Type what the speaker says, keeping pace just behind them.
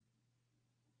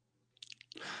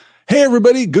Hey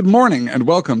everybody, good morning and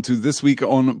welcome to This Week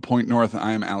on Point North.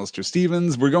 I'm Alistair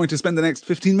Stevens. We're going to spend the next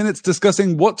 15 minutes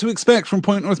discussing what to expect from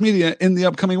Point North Media in the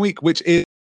upcoming week, which is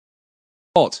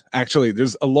a lot. Actually,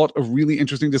 there's a lot of really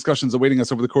interesting discussions awaiting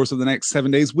us over the course of the next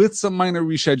 7 days with some minor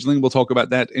rescheduling. We'll talk about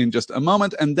that in just a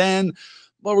moment. And then,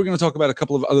 well, we're going to talk about a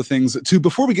couple of other things too.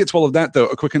 Before we get to all of that, though,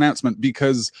 a quick announcement,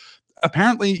 because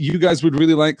apparently you guys would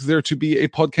really like there to be a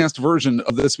podcast version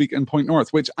of This Week in Point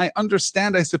North, which I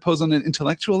understand, I suppose, on an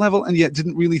intellectual level, and yet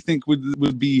didn't really think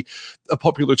would be a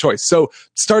popular choice. So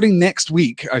starting next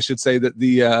week, I should say that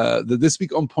the This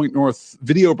Week on Point North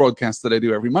video broadcasts that I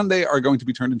do every Monday are going to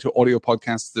be turned into audio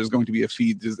podcasts. There's going to be a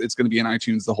feed. It's going to be in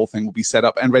iTunes. The whole thing will be set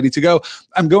up and ready to go.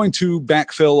 I'm going to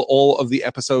backfill all of the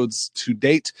episodes to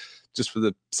date, just for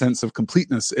the sense of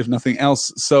completeness, if nothing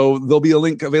else. So there'll be a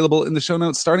link available in the show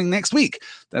notes starting next week.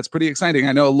 That's pretty exciting.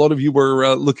 I know a lot of you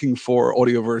were looking for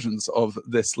audio versions of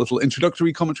this little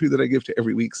introductory commentary that I give to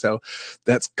every week. So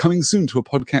that's coming soon to a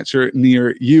podcatcher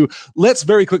near you. Let's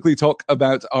very quickly talk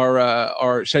about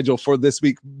our schedule for this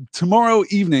week. Tomorrow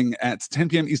evening at 10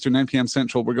 p.m. Eastern, 9 p.m.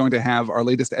 Central, we're going to have our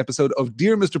latest episode of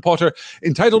Dear Mr. Potter,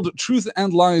 entitled Truth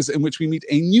and Lies, in which we meet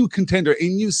a new contender, a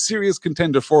new serious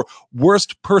contender for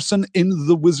worst person in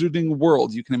the wizarding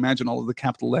world. You can imagine all of the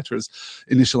capital letters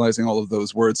initializing all of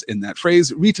those words in that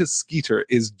phrase. Rita Skeeter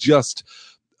is just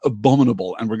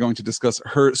abominable, and we're going to discuss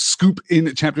her scoop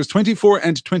in chapters 24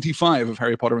 and 25 of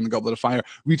Harry Potter and the Goblet of Fire.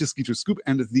 Rita Skeeter's scoop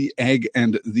and the egg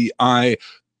and the eye.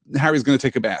 Harry's going to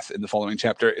take a bath in the following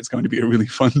chapter. It's going to be a really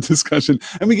fun discussion.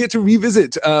 And we get to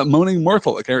revisit Moaning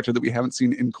Myrtle, a character that we haven't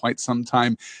seen in quite some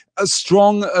time. A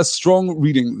strong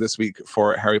reading this week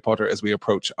for Harry Potter as we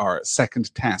approach our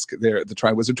second task there at the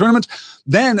Triwizard Tournament.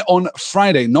 Then on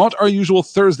Friday, not our usual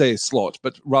Thursday slot,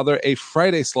 but rather a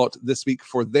Friday slot this week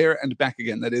for There and Back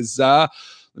Again. That is...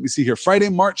 let me see here. Friday,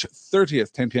 March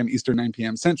 30th, 10 p.m. Eastern, 9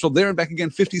 p.m. Central. There and Back Again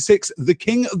 56, The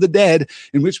King of the Dead,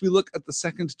 in which we look at the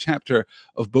second chapter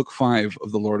of Book 5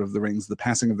 of The Lord of the Rings, The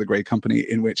Passing of the Grey Company,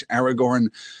 in which Aragorn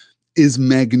is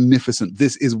magnificent.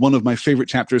 This is one of my favorite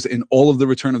chapters in all of The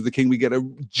Return of the King. We get a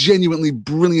genuinely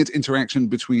brilliant interaction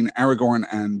between Aragorn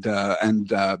and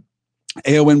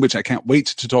Eowyn, which I can't wait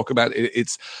to talk about.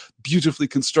 It's beautifully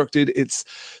constructed. It's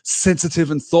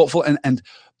sensitive and thoughtful and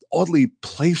oddly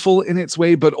playful in its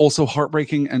way, but also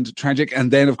heartbreaking and tragic.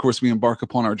 And then, of course, we embark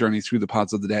upon our journey through the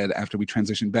Paths of the Dead after we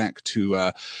transition back to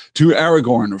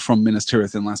Aragorn from Minas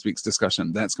Tirith in last week's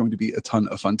discussion. That's going to be a ton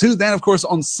of fun too. Then, of course,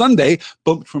 on Sunday,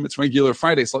 bumped from its regular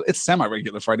Friday slot, its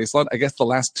semi-regular Friday slot. I guess the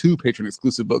last two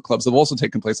patron-exclusive book clubs have also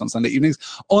taken place on Sunday evenings.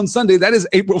 On Sunday, that is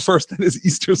April 1st. That is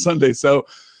Easter Sunday. So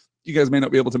you guys may not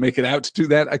be able to make it out to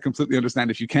that. I completely understand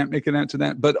if you can't make it out to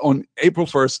that. But on April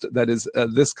 1st, that is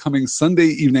this coming Sunday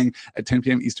evening at 10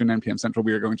 p.m. Eastern, 9 p.m. Central,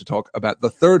 we are going to talk about the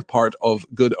third part of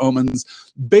Good Omens,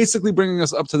 basically bringing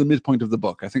us up to the midpoint of the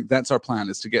book. I think that's our plan,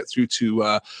 is to get through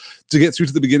to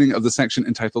the beginning of the section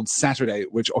entitled Saturday,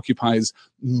 which occupies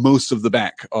most of the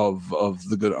back of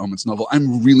the Good Omens novel.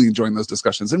 I'm really enjoying those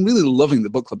discussions and really loving the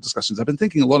book club discussions. I've been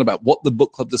thinking a lot about what the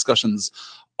book club discussions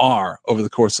are over the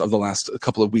course of the last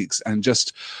couple of weeks, and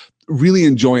just really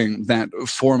enjoying that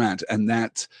format and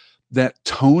that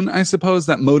tone, I suppose,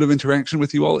 that mode of interaction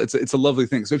with you all. It's a lovely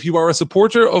thing. So if you are a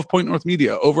supporter of Point North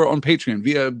Media over on Patreon,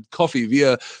 via Coffee,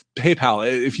 via PayPal,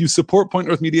 if you support Point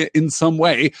North Media in some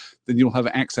way, then you'll have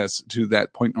access to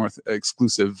that Point North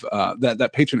exclusive,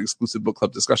 that patron exclusive book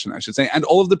club discussion, I should say, and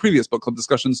all of the previous book club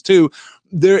discussions too.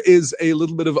 There is a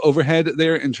little bit of overhead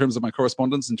there in terms of my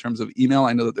correspondence, in terms of email.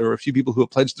 I know that there are a few people who have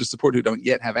pledged their support who don't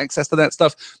yet have access to that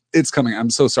stuff. It's coming. I'm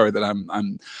so sorry that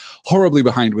I'm horribly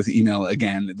behind with email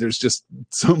again. There's just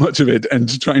so much of it,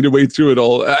 and trying to wade through it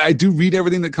all. I do read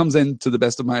everything that comes in to the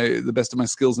best of my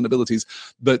skills and abilities,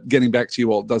 but getting back to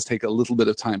you all does take a little bit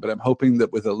of time. But I'm hoping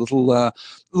that with a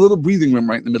little breathing room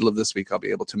right in the middle of this week, I'll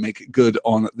be able to make good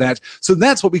on that. So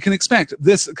that's what we can expect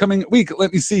this coming week.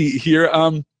 Let me see here.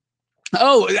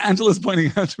 Oh, Angela's pointing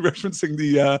out, referencing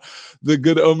the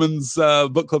Good Omens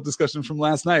book club discussion from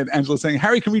last night. Angela's saying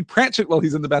Harry can read Pratchett while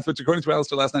he's in the bath, which according to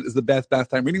Alistair last night is the best bath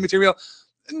time reading material.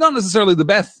 Not necessarily the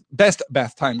best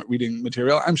bath time reading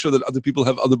material. I'm sure that other people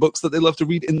have other books that they love to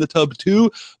read in the tub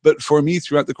too. But for me,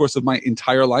 throughout the course of my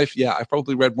entire life, yeah, I've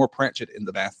probably read more Pratchett in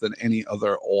the bath than any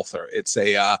other author. It's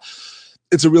a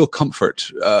real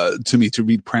comfort to me to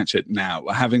read Pratchett now.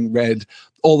 Having read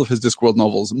all of his Discworld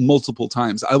novels multiple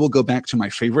times, I will go back to my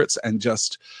favorites and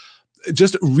just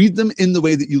read them in the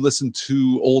way that you listen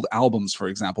to old albums, for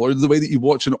example, or the way that you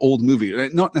watch an old movie.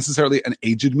 Not necessarily an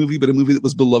aged movie, but a movie that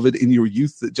was beloved in your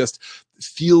youth that just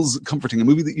feels comforting. A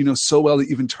movie that you know so well that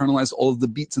you've internalized all of the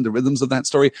beats and the rhythms of that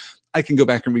story. I can go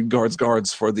back and read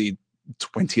Guards for the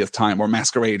 20th time, or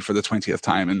Masquerade for the 20th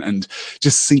time, and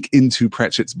just sink into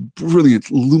Pratchett's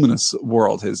brilliant, luminous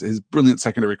world, his brilliant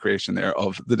secondary creation there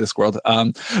of the Discworld.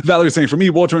 Valerie's saying, for me,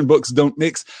 water and books don't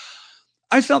mix.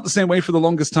 I felt the same way for the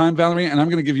longest time, Valerie, and I'm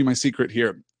going to give you my secret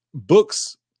here.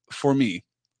 Books, for me,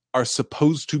 are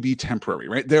supposed to be temporary,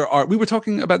 right? We were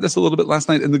talking about this a little bit last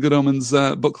night in the Good Omens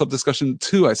book club discussion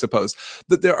too, I suppose,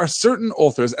 that there are certain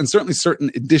authors and certainly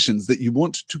certain editions that you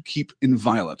want to keep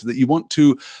inviolate, that you want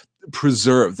to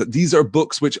preserve, that these are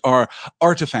books which are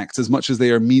artifacts as much as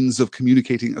they are means of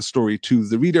communicating a story to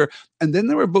the reader. And then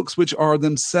there are books which are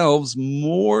themselves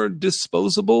more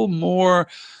disposable, more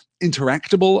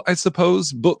interactable, I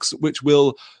suppose, books which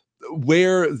will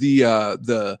wear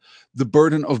the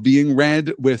burden of being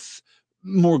read with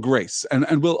more grace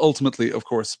and will ultimately, of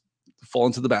course, fall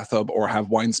into the bathtub or have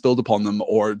wine spilled upon them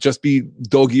or just be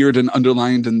dog-eared and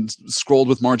underlined and scrolled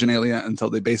with marginalia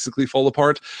until they basically fall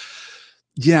apart.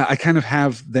 Yeah, I kind of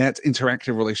have that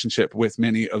interactive relationship with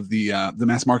many of the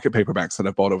mass market paperbacks that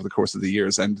I've bought over the course of the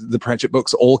years, and the Pratchett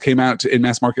books all came out in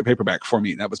mass market paperback for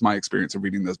me. That was my experience of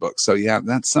reading those books. So yeah,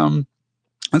 that's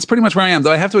pretty much where I am.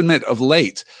 Though I have to admit, of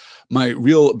late, my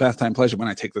real bath time pleasure, when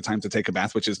I take the time to take a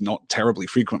bath, which is not terribly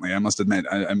frequently, I must admit,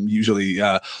 I'm usually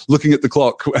looking at the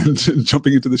clock and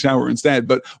jumping into the shower instead.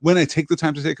 But when I take the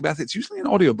time to take a bath, it's usually an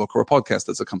audiobook or a podcast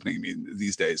that's accompanying me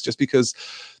these days, just because,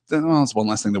 well, it's one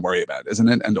less thing to worry about, isn't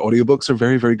it? And audiobooks are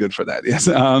very, very good for that. Yes.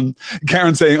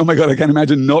 Karen saying, oh my God, I can't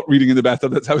imagine not reading in the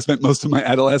bathtub. That's how I spent most of my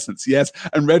adolescence. Yes.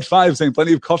 And Red 5 saying,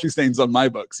 plenty of coffee stains on my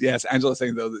books. Yes. Angela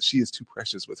saying, though, that she is too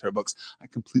precious with her books. I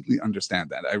completely understand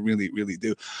that. I really, really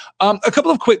do. A couple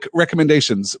of quick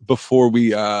recommendations before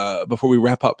we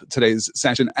wrap up today's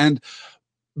session. And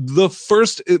the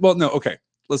first,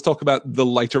 let's talk about the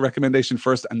lighter recommendation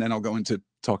first, and then I'll go into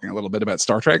talking a little bit about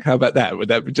Star Trek. How about that? Would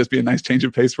that just be a nice change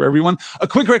of pace for everyone? A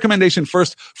quick recommendation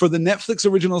first for the Netflix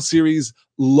original series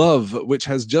Love, which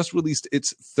has just released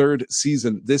its 3rd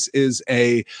season. This is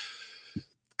a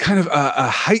kind of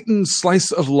a heightened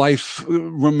slice of life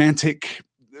romantic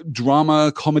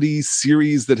drama comedy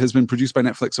series that has been produced by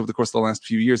Netflix over the course of the last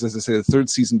few years. As I say, the 3rd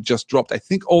season just dropped. I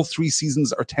think all 3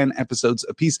 seasons are 10 episodes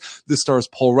apiece. This stars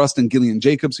Paul Rust and Gillian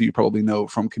Jacobs, who you probably know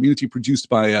from Community, produced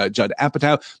by Judd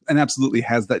Apatow, and absolutely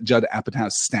has that Judd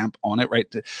Apatow stamp on it,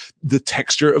 right? The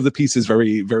texture of the piece is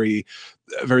very, very,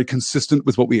 very consistent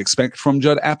with what we expect from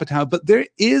Judd Apatow, but there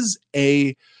is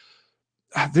a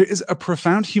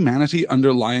profound humanity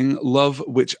underlying Love,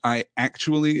 which I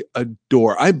actually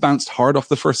adore. I bounced hard off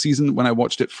the 1st season when I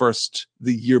watched it first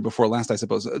the year before last, I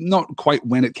suppose. Not quite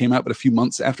when it came out, but a few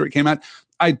months after it came out.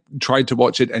 I tried to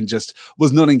watch it and just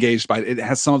was not engaged by it. It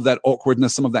has some of that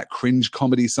awkwardness, some of that cringe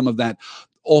comedy, some of that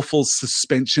awful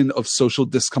suspension of social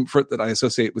discomfort that I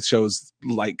associate with shows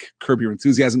like Curb Your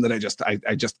Enthusiasm that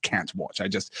I just can't watch.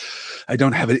 I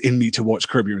don't have it in me to watch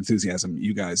Curb Your Enthusiasm,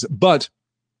 you guys. But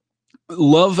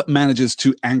Love manages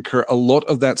to anchor a lot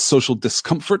of that social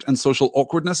discomfort and social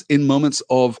awkwardness in moments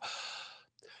of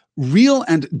real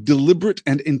and deliberate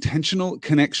and intentional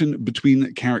connection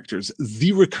between characters.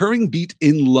 The recurring beat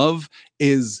in Love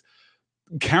is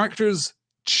characters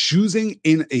choosing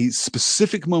in a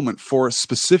specific moment for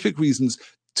specific reasons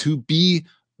to be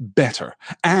better,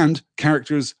 and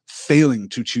characters failing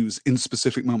to choose in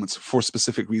specific moments for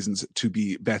specific reasons to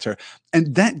be better.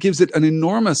 And that gives it an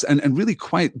enormous and really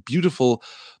quite beautiful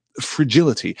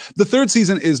fragility. The 3rd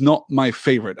season is not my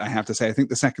favorite, I have to say. I think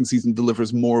the 2nd season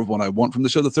delivers more of what I want from the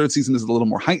show. The 3rd season is a little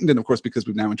more heightened, and of course, because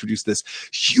we've now introduced this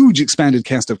huge expanded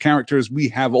cast of characters, we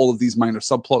have all of these minor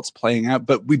subplots playing out,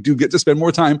 but we do get to spend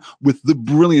more time with the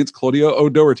brilliant Claudia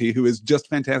O'Doherty, who is just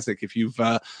fantastic. If you've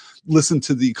listened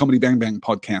to the Comedy Bang Bang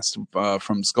podcast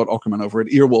from Scott Aukerman over at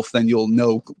Earwolf, then you'll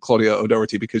know Claudia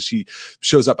O'Doherty, because she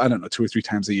shows up, 2 or 3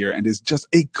 times a year and is just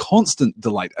a constant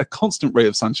delight, a constant ray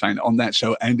of sunshine on that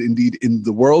show and indeed in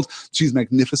the world. She's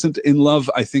magnificent in Love.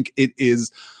 I think it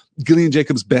is Gillian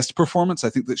Jacobs' best performance. I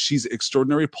think that she's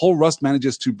extraordinary. Paul Rust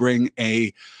manages to bring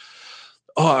a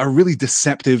really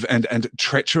deceptive and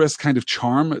treacherous kind of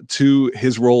charm to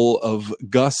his role of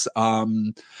Gus.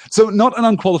 So not an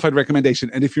unqualified recommendation.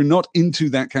 And if you're not into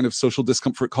that kind of social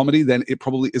discomfort comedy, then it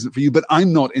probably isn't for you. But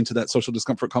I'm not into that social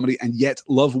discomfort comedy, and yet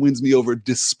Love wins me over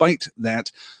despite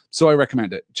that. So I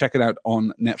recommend it. Check it out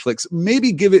on Netflix.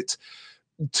 Maybe give it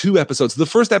 2 episodes. The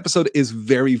first episode is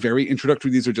very, very introductory.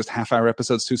 These are just half-hour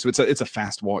episodes too, so it's a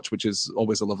fast watch, which is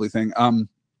always a lovely thing.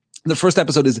 The first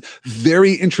episode is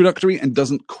very introductory and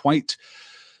doesn't quite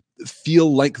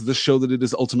feel like the show that it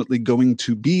is ultimately going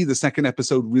to be. The second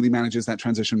episode really manages that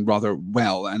transition rather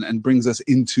well and brings us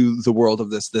into the world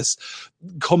of this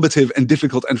combative and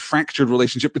difficult and fractured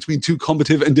relationship between two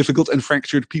combative and difficult and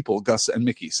fractured people, Gus and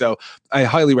Mickey. So I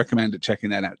highly recommend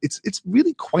checking that out. It's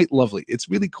really quite lovely. It's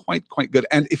really quite good.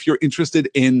 And if you're interested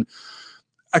in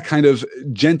a kind of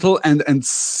gentle and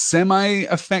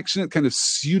semi-affectionate, kind of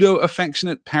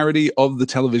pseudo-affectionate parody of the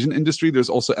television industry, there's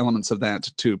also elements of that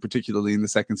too, particularly in the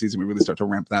second season. We really start to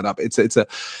ramp that up. It's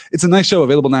a nice show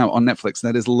available now on Netflix.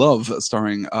 That is Love,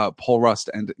 starring Paul Rust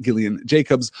and Gillian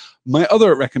Jacobs. My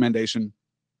other recommendation,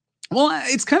 well,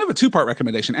 it's kind of a two-part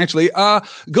recommendation, actually.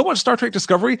 Go watch Star Trek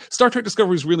Discovery. Star Trek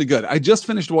Discovery is really good. I just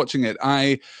finished watching it.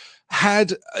 I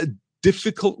had a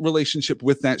difficult relationship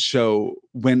with that show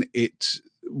when it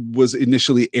was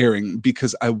initially airing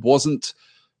because I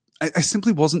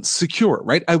simply wasn't secure,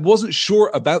 right? I wasn't sure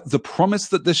about the promise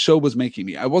that this show was making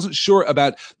me. I wasn't sure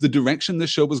about the direction this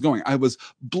show was going. I was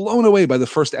blown away by the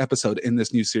first episode in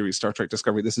this new series, Star Trek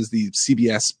Discovery. This is the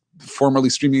CBS formerly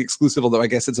streaming exclusive, although I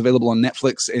guess it's available on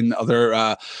Netflix in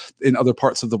other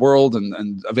parts of the world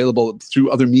and available through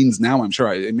other means now. I'm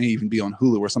sure it may even be on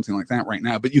Hulu or something like that right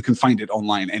now, but you can find it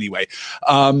online anyway.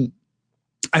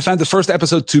 I found the first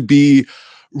episode to be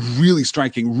really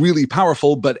striking, really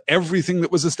powerful, but everything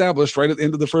that was established right at the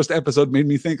end of the first episode made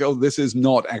me think, oh, this is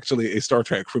not actually a Star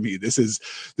Trek for me. This is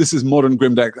modern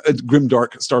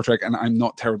grimdark Star Trek, and I'm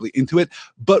not terribly into it.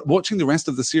 But watching the rest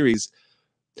of the series,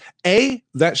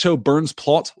 that show burns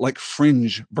plot like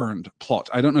Fringe burned plot.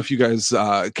 I don't know if you guys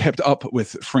kept up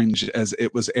with Fringe as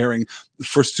it was airing. The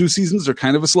first two seasons are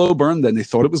kind of a slow burn. Then they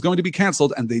thought it was going to be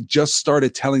canceled, and they just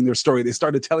started telling their story. They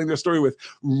started telling their story with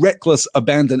reckless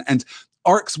abandon, and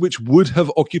arcs which would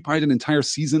have occupied an entire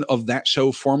season of that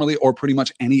show formerly, or pretty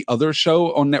much any other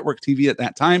show on network TV at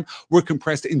that time, were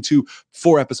compressed into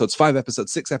 4 episodes, 5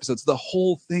 episodes, 6 episodes. The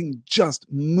whole thing just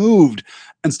moved.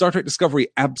 And Star Trek Discovery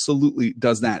absolutely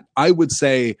does that. I would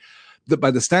say that by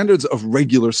the standards of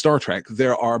regular Star Trek,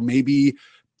 there are maybe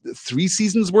 3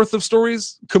 seasons worth of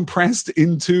stories compressed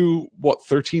into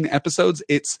 13 episodes.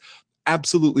 It's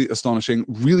absolutely astonishing.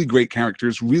 Really great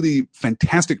characters, really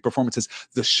fantastic performances.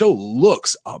 The show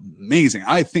looks amazing.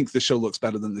 I think the show looks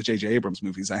better than the J.J. Abrams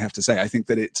movies, I have to say. I think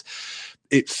that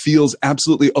it feels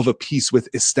absolutely of a piece with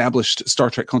established Star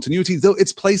Trek continuity, though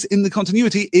its place in the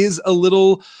continuity is a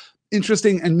little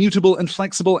interesting and mutable and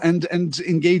flexible and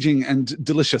engaging and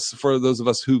delicious for those of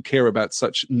us who care about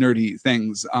such nerdy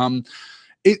things.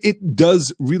 It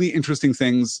does really interesting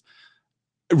things,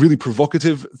 really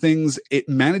provocative things. It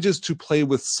manages to play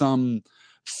with some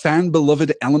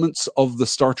fan-beloved elements of the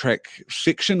Star Trek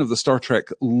fiction, of the Star Trek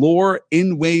lore,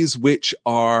 in ways which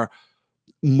are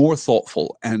more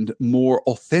thoughtful and more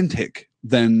authentic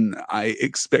than I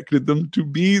expected them to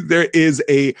be. There is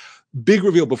a big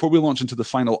reveal before we launch into the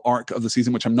final arc of the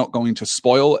season, which I'm not going to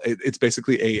spoil. It's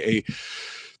basically a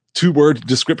 2-word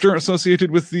descriptor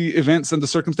associated with the events and the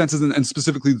circumstances and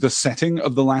specifically the setting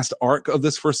of the last arc of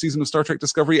this first season of Star Trek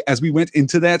Discovery. As we went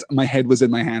into that, my head was in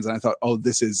my hands and I thought, oh,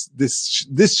 this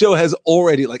show has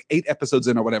already, like 8 episodes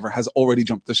in or whatever, has already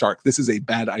jumped the shark. This is a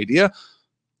bad idea.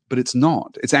 But it's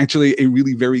not. It's actually a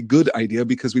really very good idea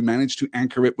because we managed to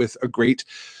anchor it with a great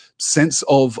sense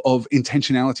of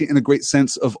intentionality and a great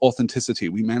sense of authenticity.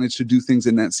 We managed to do things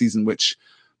in that season which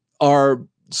are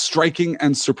striking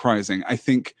and surprising. I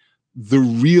think the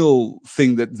real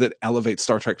thing that elevates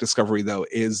Star Trek Discovery, though,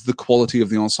 is the quality of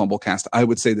the ensemble cast. I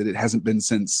would say that it hasn't been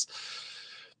since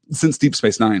Deep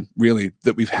Space Nine, really,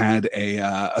 that we've had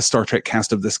a Star Trek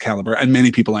cast of this caliber. And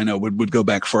many people I know would go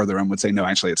back further and would say, no,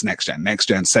 actually, it's Next Gen. Next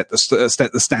Gen set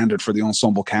the standard for the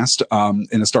ensemble cast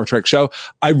in a Star Trek show.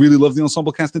 I really love the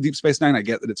ensemble cast of Deep Space Nine. I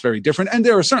get that it's very different. And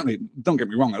there are certainly, don't get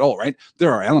me wrong at all, right?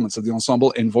 There are elements of the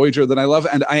ensemble in Voyager that I love.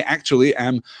 And I actually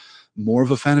am more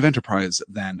of a fan of Enterprise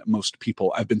than most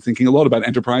people. I've been thinking a lot about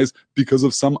Enterprise because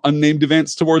of some unnamed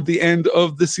events toward the end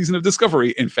of this season of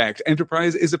Discovery. In fact,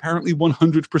 Enterprise is apparently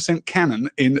 100% canon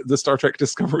in the Star Trek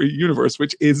Discovery universe,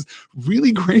 which is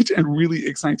really great and really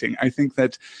exciting. I think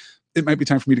that it might be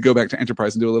time for me to go back to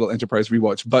Enterprise and do a little Enterprise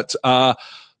rewatch. But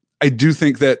I do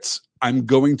think that I'm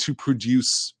going to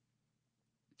produce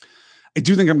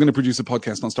a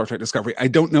podcast on Star Trek Discovery. I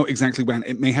don't know exactly when.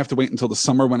 It may have to wait until the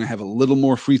summer when I have a little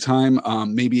more free time.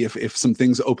 Maybe if some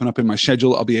things open up in my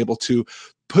schedule, I'll be able to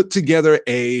put together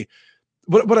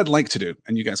what I'd like to do,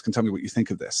 and you guys can tell me what you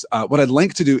think of this. What I'd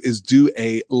like to do is do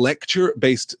a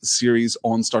lecture-based series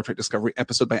on Star Trek Discovery,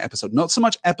 episode by episode. Not so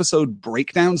much episode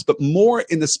breakdowns, but more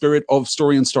in the spirit of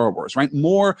story in Star Wars, right?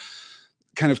 More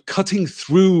kind of cutting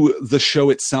through the show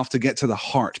itself to get to the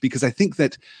heart, because I think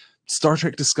that Star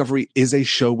Trek Discovery is a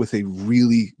show with a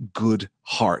really good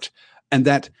heart. And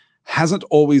that hasn't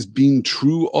always been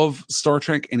true of Star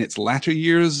Trek in its latter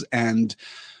years, and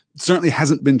certainly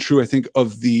hasn't been true, I think,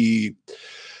 of the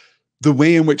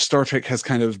way in which Star Trek has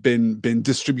kind of been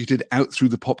distributed out through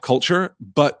the pop culture,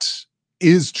 but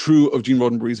is true of Gene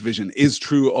Roddenberry's vision, is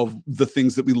true of the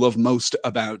things that we love most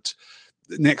about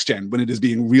Next Gen when it is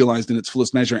being realized in its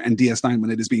fullest measure, and DS9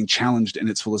 when it is being challenged in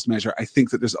its fullest measure. I think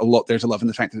that there's a lot there to love, and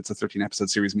the fact that it's a 13-episode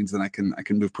series means that I can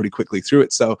move pretty quickly through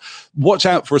it. So watch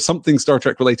out for something Star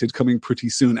Trek related coming pretty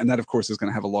soon, and that of course is going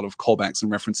to have a lot of callbacks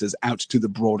and references out to the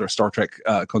broader Star Trek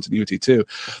continuity too.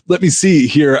 Let me see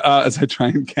here as I try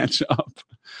and catch up.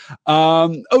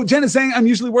 Jen is saying, I'm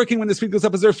usually working when this feed goes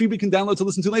up. Is there a feed we can download to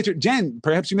listen to later? Jen,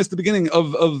 perhaps you missed the beginning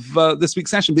of this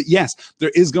week's session, but yes,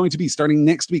 there is going to be, starting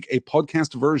next week, a podcast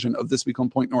version of This Week on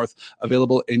Point North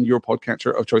available in your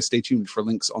podcatcher of choice. Stay tuned for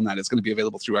links on that. It's going to be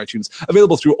available through iTunes,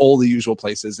 available through all the usual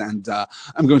places, and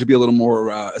I'm going to be a little more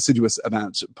assiduous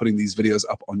about putting these videos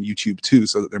up on YouTube too,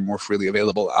 so that they're more freely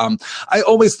available. I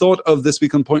always thought of This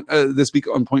Week on Point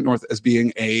North as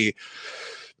being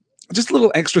just a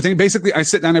little extra thing. Basically, I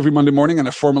sit down every Monday morning and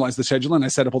I formalize the schedule, and I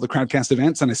set up all the Crowdcast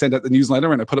events, and I send out the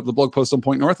newsletter, and I put up the blog post on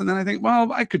Point North, and then I think, well,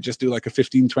 I could just do like a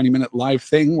 15-20 minute live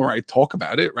thing where I talk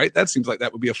about it, right? That seems like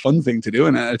that would be a fun thing to do,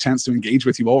 and a chance to engage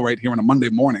with you all right here on a Monday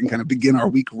morning, kind of begin our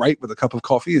week right with a cup of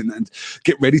coffee and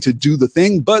get ready to do the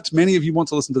thing. But many of you want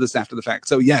to listen to this after the fact.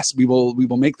 So yes, we will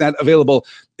make that available.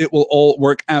 It will all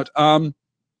work out.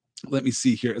 Let me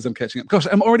see here as I'm catching up. Gosh,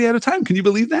 I'm already out of time. Can you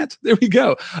believe that? There we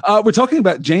go. We're talking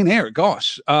about Jane Eyre.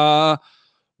 Gosh. Why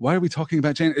are we talking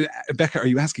about Jane? Becca, are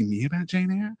you asking me about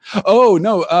Jane Eyre? Oh,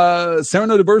 no.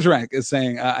 Cyrano de Bergerac is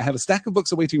saying, I have a stack of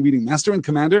books awaiting reading. Master and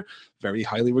Commander, very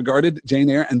highly regarded. Jane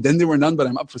Eyre, and Then There Were None, but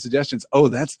I'm up for suggestions. Oh,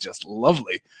 that's just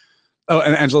lovely. Oh,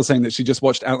 and Angela's saying that she just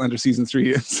watched Outlander season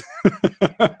 3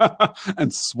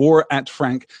 and swore at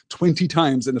Frank 20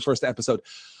 times in the first episode.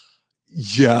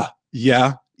 Yeah.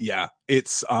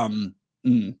 It's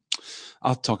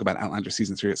I'll talk about Outlander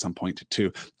season 3 at some point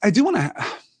too. I do want to.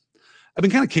 I've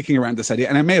been kind of kicking around this idea,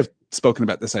 and I may have spoken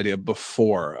about this idea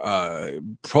before,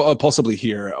 possibly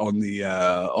here on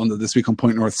the This Week on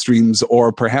Point North streams,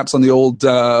 or perhaps on the old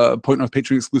Point North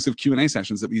Patreon exclusive Q&A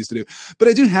sessions that we used to do. But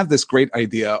I do have this great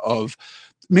idea of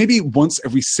maybe once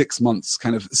every 6 months,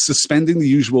 kind of suspending the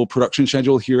usual production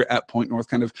schedule here at Point North,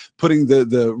 kind of putting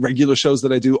the regular shows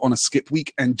that I do on a skip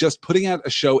week, and just putting out a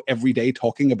show every day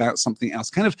talking about something else,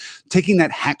 kind of taking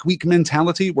that hack week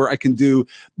mentality where I can do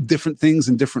different things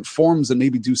in different forms, and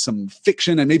maybe do some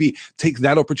fiction, and maybe take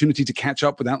that opportunity to catch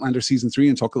up with Outlander season 3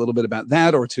 and talk a little bit about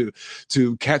that, or to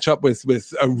catch up with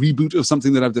a reboot of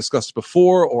something that I've discussed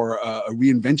before, or a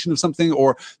reinvention of something,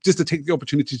 or just to take the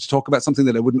opportunity to talk about something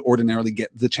that I wouldn't ordinarily get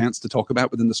the chance to talk about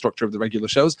within the structure of the regular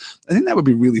shows. I think that would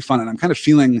be really fun, and I'm kind of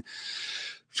feeling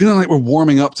like we're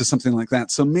warming up to something like that.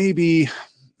 So maybe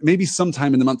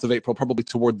sometime in the month of April, probably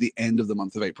toward the end of the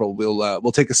month of April,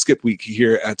 we'll take a skip week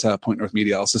here at Point North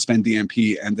Media. I'll suspend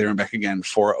DMP and There and Back Again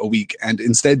for a week, and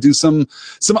instead do some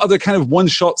other kind of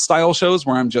one-shot style shows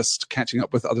where I'm just catching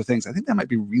up with other things. I think that might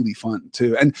be really fun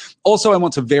too. And also I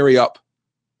want to vary up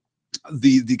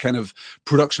the kind of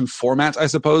production format, I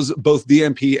suppose. Both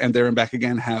DMP and There and Back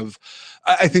Again have,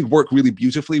 I think, work really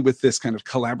beautifully with this kind of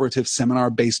collaborative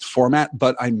seminar-based format,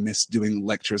 but I miss doing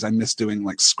lectures. I miss doing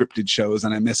like scripted shows,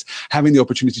 and I miss having the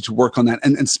opportunity to work on that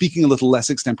and speaking a little less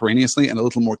extemporaneously and a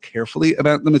little more carefully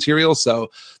about the material.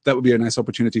 So that would be a nice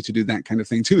opportunity to do that kind of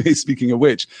thing too. Hey, speaking of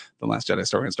which, The Last Jedi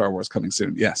story in Star Wars coming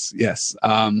soon. Yes.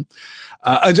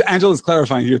 Angela's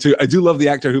clarifying here too. I do love the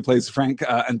actor who plays Frank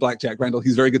and Blackjack Randall.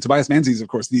 He's very good. Tobias Menzies, of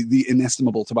course, the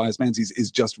inestimable Tobias Menzies,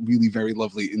 is just really very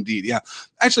lovely indeed. Yeah.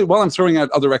 Actually, while I'm throwing out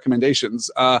other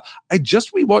recommendations, I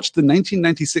just rewatched the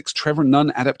 1996 Trevor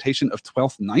Nunn adaptation of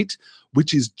Twelfth Night,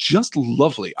 which is just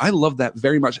lovely. I love that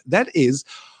very much. That is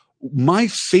my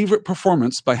favorite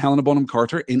performance by Helena Bonham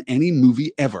Carter in any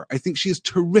movie ever. I think she is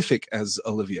terrific as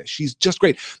Olivia. She's just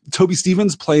great. Toby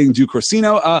Stephens playing Duke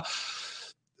Orsino.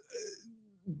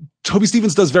 Toby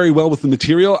Stephens does very well with the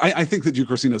material. I think that Duke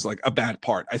Orsino is like a bad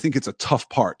part. I think it's a tough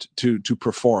part to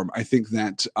perform. I think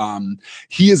that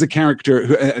he is a character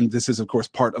who, and this is of course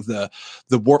part of the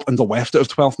warp and the weft of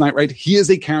Twelfth Night, right? He is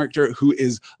a character who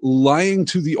is lying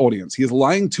to the audience. He is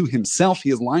lying to himself. He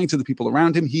is lying to the people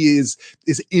around him. He is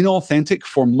inauthentic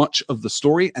for much of the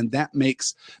story, and that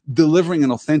makes delivering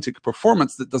an authentic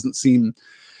performance that doesn't seem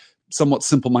somewhat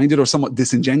simple-minded or somewhat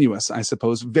disingenuous, I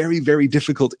suppose, very, very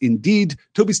difficult indeed.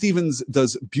 Toby Stephens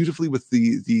does beautifully with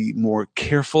the more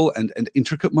careful and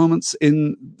intricate moments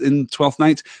in Twelfth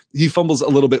Night. He fumbles a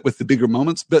little bit with the bigger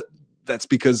moments, but that's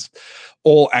because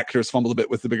all actors fumble a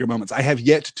bit with the bigger moments. I have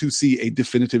yet to see a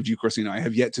definitive Duke Orsino. I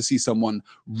have yet to see someone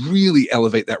really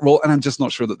elevate that role, and I'm just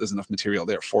not sure that there's enough material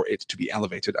there for it to be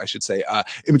elevated, I should say.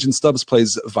 Imogen Stubbs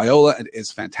plays Viola and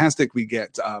is fantastic. We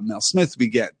get Mel Smith. We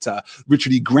get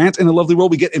Richard E. Grant in a lovely role.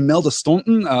 We get Imelda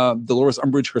Staunton, Dolores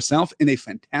Umbridge herself, in a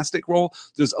fantastic role.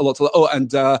 There's a lot to... Oh,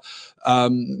 and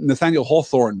Nathaniel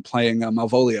Hawthorne playing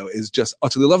Malvolio is just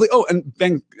utterly lovely. Oh, and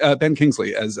Ben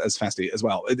Kingsley as Fasti as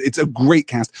well. It's a great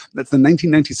cast. That's the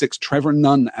 1996 Trevor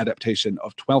Nunn adaptation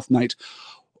of Twelfth Night.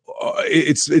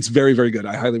 It's very, very good.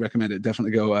 I highly recommend it.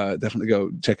 Definitely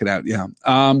go check it out. Yeah.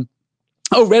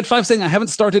 Oh, Red5 saying, I haven't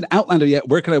started Outlander yet.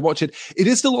 Where can I watch it? It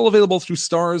is still all available through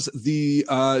Starz. The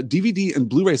DVD and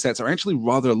Blu-ray sets are actually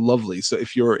rather lovely. So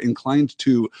if you're inclined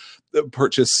to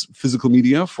purchase physical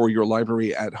media for your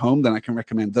library at home, then I can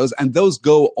recommend those. And those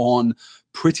go on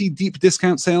pretty deep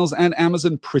discount sales and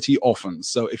Amazon pretty often.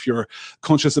 So if you're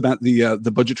conscious about the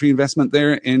budgetary investment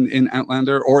there in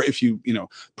Outlander, or if you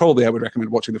probably I would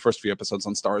recommend watching the first few episodes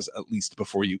on Starz at least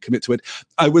before you commit to it.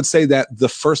 I would say that the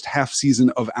first half season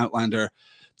of Outlander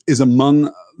is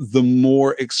among the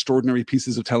more extraordinary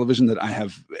pieces of television that I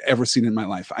have ever seen in my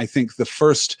life. I think the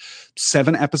first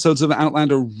 7 episodes of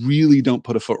Outlander really don't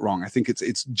put a foot wrong. I think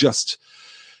it's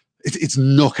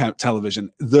knockout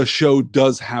television. The show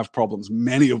does have problems,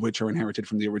 many of which are inherited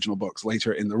from the original books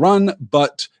later in the run,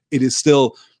 but it is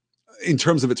still, in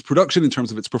terms of its production, in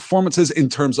terms of its performances, in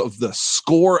terms of the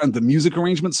score and the music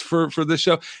arrangements for this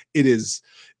show, it is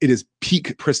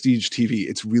peak prestige TV.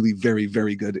 It's really very,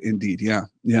 very good indeed. Yeah.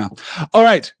 All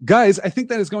right, guys, I think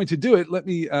that is going to do it. Let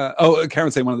me, Karen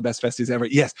saying one of the best Festies ever.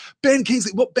 Yes, Ben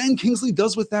Kingsley. What Ben Kingsley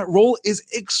does with that role is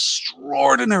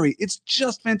extraordinary. It's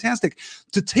just fantastic.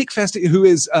 To take Festi, who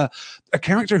is a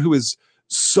character who is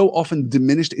so often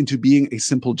diminished into being a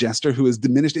simple jester, who is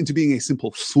diminished into being a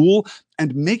simple fool,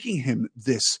 and making him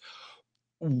this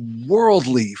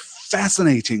worldly,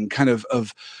 fascinating kind of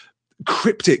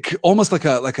cryptic, almost like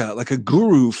a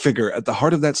guru figure at the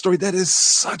heart of that story. That is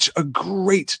such a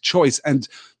great choice, and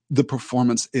the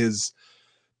performance is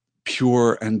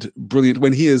pure and brilliant.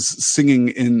 When he is singing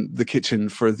in the kitchen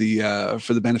for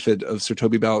the benefit of Sir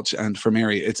Toby Belch and for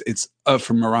Mary, it's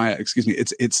for Mariah, excuse me.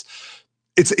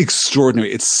 It's extraordinary.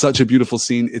 It's such a beautiful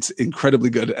scene. It's incredibly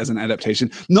good as an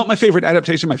adaptation. Not my favorite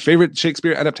adaptation. My favorite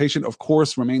Shakespeare adaptation, of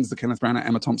course, remains the Kenneth Branagh,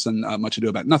 Emma Thompson, Much Ado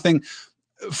About Nothing.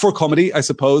 For comedy, I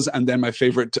suppose. And then my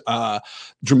favorite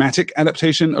dramatic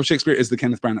adaptation of Shakespeare is the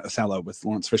Kenneth Branagh Othello with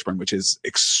Lawrence Fishburne, which is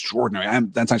extraordinary.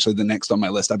 That's actually the next on my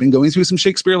list. I've been going through some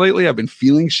Shakespeare lately. I've been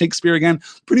feeling Shakespeare again,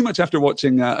 pretty much after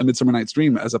watching A Midsummer Night's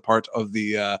Dream as a part of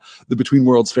the Between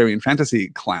Worlds Fairy and Fantasy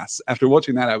class. After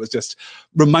watching that, I was just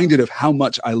reminded of how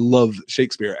much I love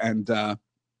Shakespeare. And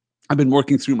I've been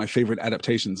working through my favorite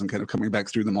adaptations and kind of coming back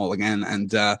through them all again.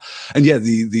 And yeah,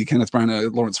 the Kenneth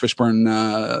Branagh, Lawrence Fishburne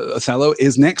Othello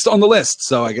is next on the list.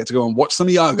 So I get to go and watch some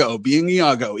Iago, being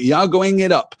Iago, Iagoing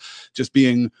it up, just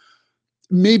being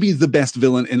maybe the best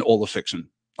villain in all of fiction.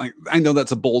 Like, I know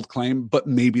that's a bold claim, but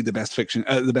maybe the best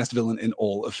villain in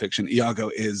all of fiction.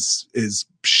 Iago is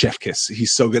chef kiss.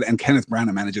 He's so good. And Kenneth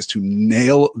Branagh manages to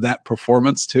nail that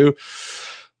performance too.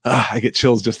 I get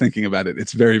chills just thinking about it.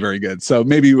 It's very, very good. So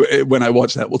maybe when I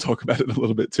watch that, we'll talk about it a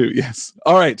little bit too. Yes.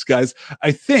 All right, guys.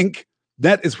 I think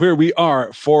that is where we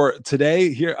are for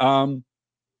today here. Serrano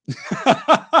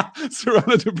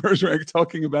de Bergerac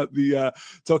talking about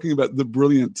the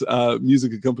brilliant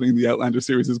music accompanying the Outlander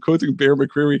series is quoting Bear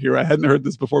McCreary here. I hadn't heard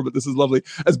this before, but this is lovely.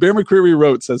 As Bear McCreary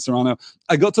wrote, says Serrano,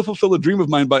 I got to fulfill a dream of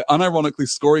mine by unironically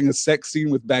scoring a sex scene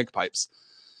with bagpipes.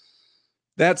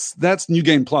 That's New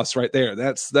Game Plus right there.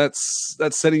 That's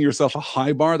setting yourself a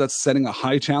high bar. That's setting a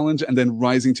high challenge and then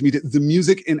rising to meet it. The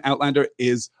music in Outlander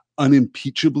is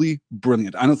unimpeachably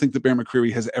brilliant. I don't think that Bear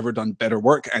McCreary has ever done better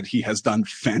work, and he has done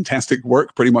fantastic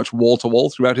work pretty much wall to wall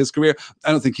throughout his career.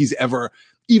 I don't think he's ever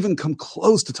even come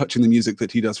close to touching the music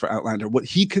that he does for Outlander. What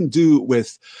he can do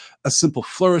with a simple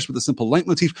flourish, with a simple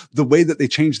leitmotif, the way that they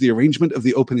change the arrangement of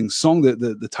the opening song,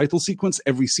 the title sequence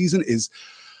every season is...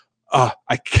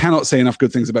 I cannot say enough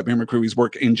good things about Bear McCreary's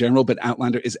work in general, but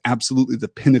Outlander is absolutely the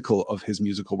pinnacle of his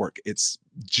musical work. It's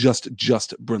just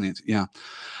brilliant. Yeah.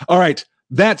 All right.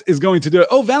 That is going to do it.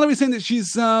 Oh, Valerie's saying that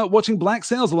she's watching Black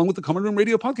Sails along with the Common Room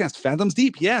Radio podcast. Fathoms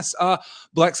Deep. Yes.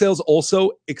 Black Sails,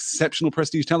 also exceptional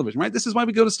prestige television, right? This is why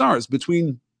we go to Starz.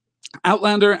 Between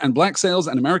Outlander and Black Sails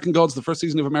and American Gods, the first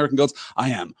season of American Gods,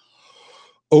 I am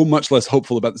much less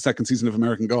hopeful about the second season of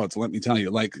American Gods, let me tell you.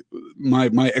 Like,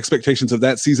 my expectations of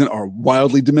that season are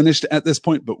wildly diminished at this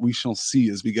point, but we shall see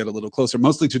as we get a little closer,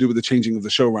 mostly to do with the changing of the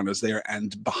showrunners there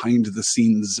and behind the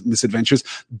scenes misadventures.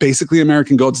 Basically,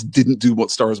 American Gods didn't do what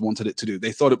Starz wanted it to do.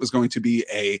 They thought it was going to be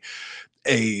a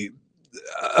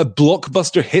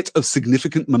blockbuster hit of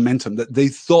significant momentum, that they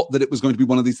thought that it was going to be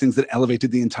one of these things that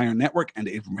elevated the entire network, and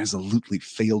it resolutely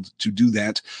failed to do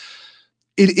that.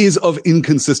 It is of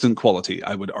inconsistent quality,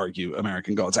 I would argue,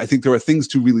 American Gods. I think there are things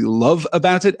to really love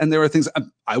about it, and there are things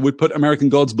I would put American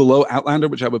Gods below Outlander,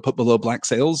 which I would put below Black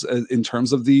Sails in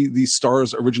terms of the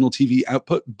Starz original TV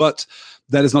output. But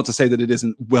that is not to say that it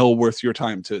isn't well worth your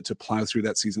time to plow through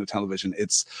that season of television.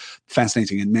 It's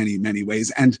fascinating in many, many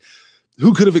ways. And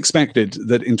who could have expected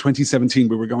that in 2017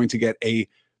 we were going to get a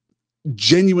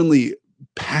genuinely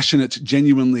passionate,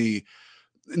 genuinely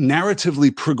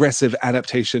narratively progressive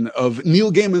adaptation of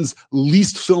Neil Gaiman's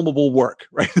least filmable work,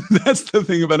 right? That's the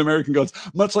thing about American Gods.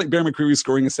 Much like Bear McCreary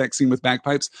scoring a sex scene with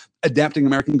bagpipes, adapting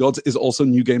American Gods is also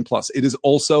New Game Plus. It is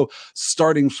also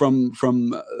starting from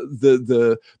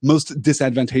the most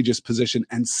disadvantageous position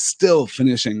and still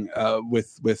finishing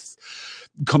with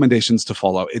commendations to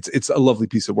follow. It's a lovely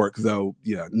piece of work, though,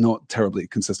 yeah, not terribly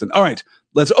consistent. All right,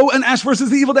 and Ash versus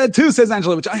the Evil Dead 2, says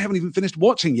Angela, which I haven't even finished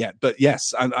watching yet. But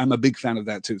yes, I'm a big fan of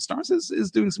that too. Starz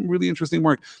is doing some really interesting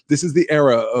work. This is the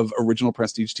era of original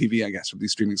prestige TV, I guess, from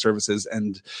these streaming services.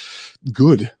 And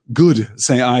good,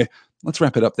 say I. Let's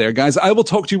wrap it up there, guys. I will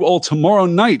talk to you all tomorrow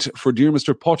night for Dear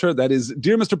Mr. Potter. That is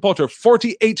Dear Mr. Potter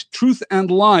 48 Truth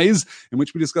and Lies, in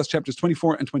which we discuss chapters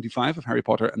 24 and 25 of Harry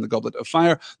Potter and the Goblet of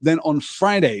Fire. Then on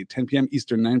Friday, 10 p.m.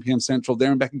 Eastern, 9 p.m. Central, There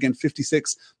and Back Again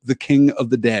 56, The King of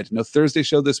the Dead. No Thursday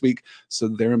show this week, so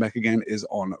There and Back Again is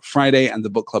on Friday, and the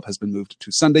book club has been moved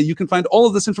to Sunday. You can find all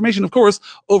of this information, of course,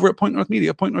 over at Point North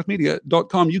Media,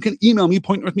 pointnorthmedia.com. You can email me,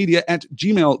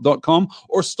 pointnorthmedia@gmail.com,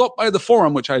 or stop by the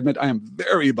forum, which I admit I am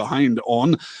very behind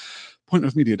on,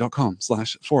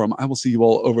 pointnorthmedia.com/forum. I will see you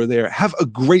all over there. Have a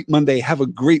great Monday. Have a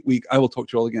great week. I will talk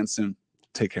to you all again soon.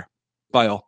 Take care. Bye, all.